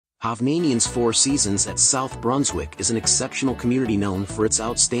Hovnanian's Four Seasons at South Brunswick is an exceptional community known for its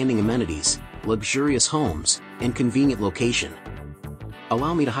outstanding amenities, luxurious homes, and convenient location.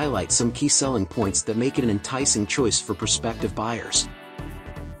 Allow me to highlight some key selling points that make it an enticing choice for prospective buyers.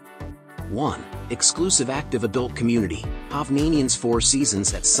 1. Exclusive active adult community. Hovnanian's Four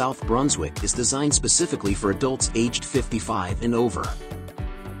Seasons at South Brunswick is designed specifically for adults aged 55 and over.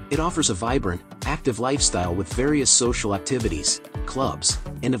 It offers a vibrant, active lifestyle with various social activities, clubs,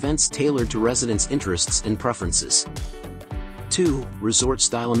 and events tailored to residents' interests and preferences. 2.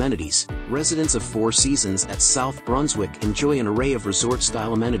 Resort-style amenities. Residents of Four Seasons at South Brunswick enjoy an array of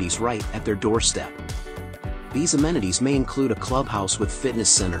resort-style amenities right at their doorstep. These amenities may include a clubhouse with fitness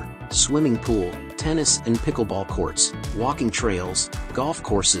center, swimming pool, tennis and pickleball courts, walking trails, golf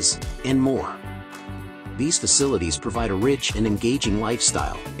courses, and more. These facilities provide a rich and engaging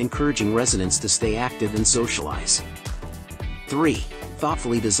lifestyle, encouraging residents to stay active and socialize. 3.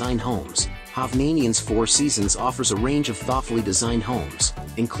 Thoughtfully designed homes. Hovnanian's Four Seasons offers a range of thoughtfully designed homes,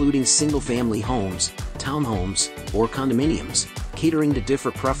 including single-family homes, townhomes, or condominiums, catering to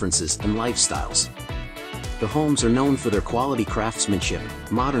different preferences and lifestyles. The homes are known for their quality craftsmanship,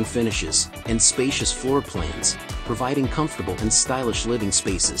 modern finishes, and spacious floor plans, providing comfortable and stylish living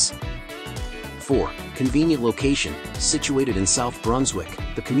spaces. 4. Convenient location. Situated in South Brunswick,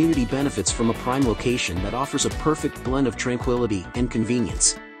 the community benefits from a prime location that offers a perfect blend of tranquility and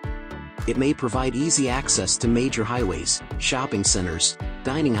convenience. It may provide easy access to major highways, shopping centers,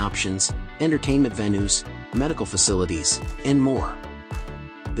 dining options, entertainment venues, medical facilities, and more.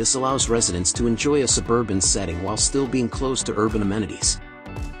 This allows residents to enjoy a suburban setting while still being close to urban amenities.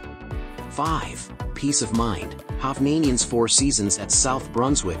 5. Peace of mind. Hovnanian's Four Seasons at South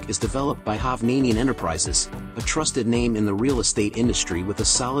Brunswick is developed by Hovnanian Enterprises, a trusted name in the real estate industry with a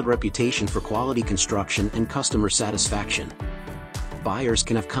solid reputation for quality construction and customer satisfaction. Buyers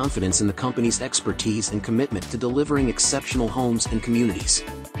can have confidence in the company's expertise and commitment to delivering exceptional homes and communities.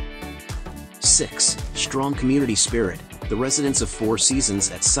 6. Strong community spirit. The residents of Four Seasons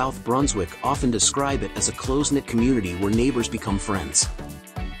at South Brunswick often describe it as a close-knit community where neighbors become friends.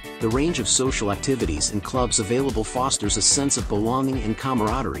 The range of social activities and clubs available fosters a sense of belonging and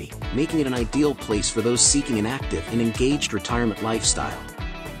camaraderie, making it an ideal place for those seeking an active and engaged retirement lifestyle.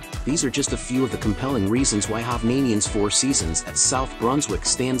 These are just a few of the compelling reasons why Hovnanian's Four Seasons at South Brunswick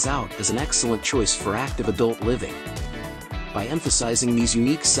stands out as an excellent choice for active adult living. By emphasizing these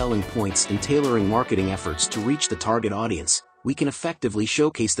unique selling points and tailoring marketing efforts to reach the target audience, we can effectively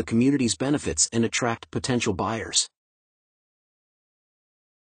showcase the community's benefits and attract potential buyers.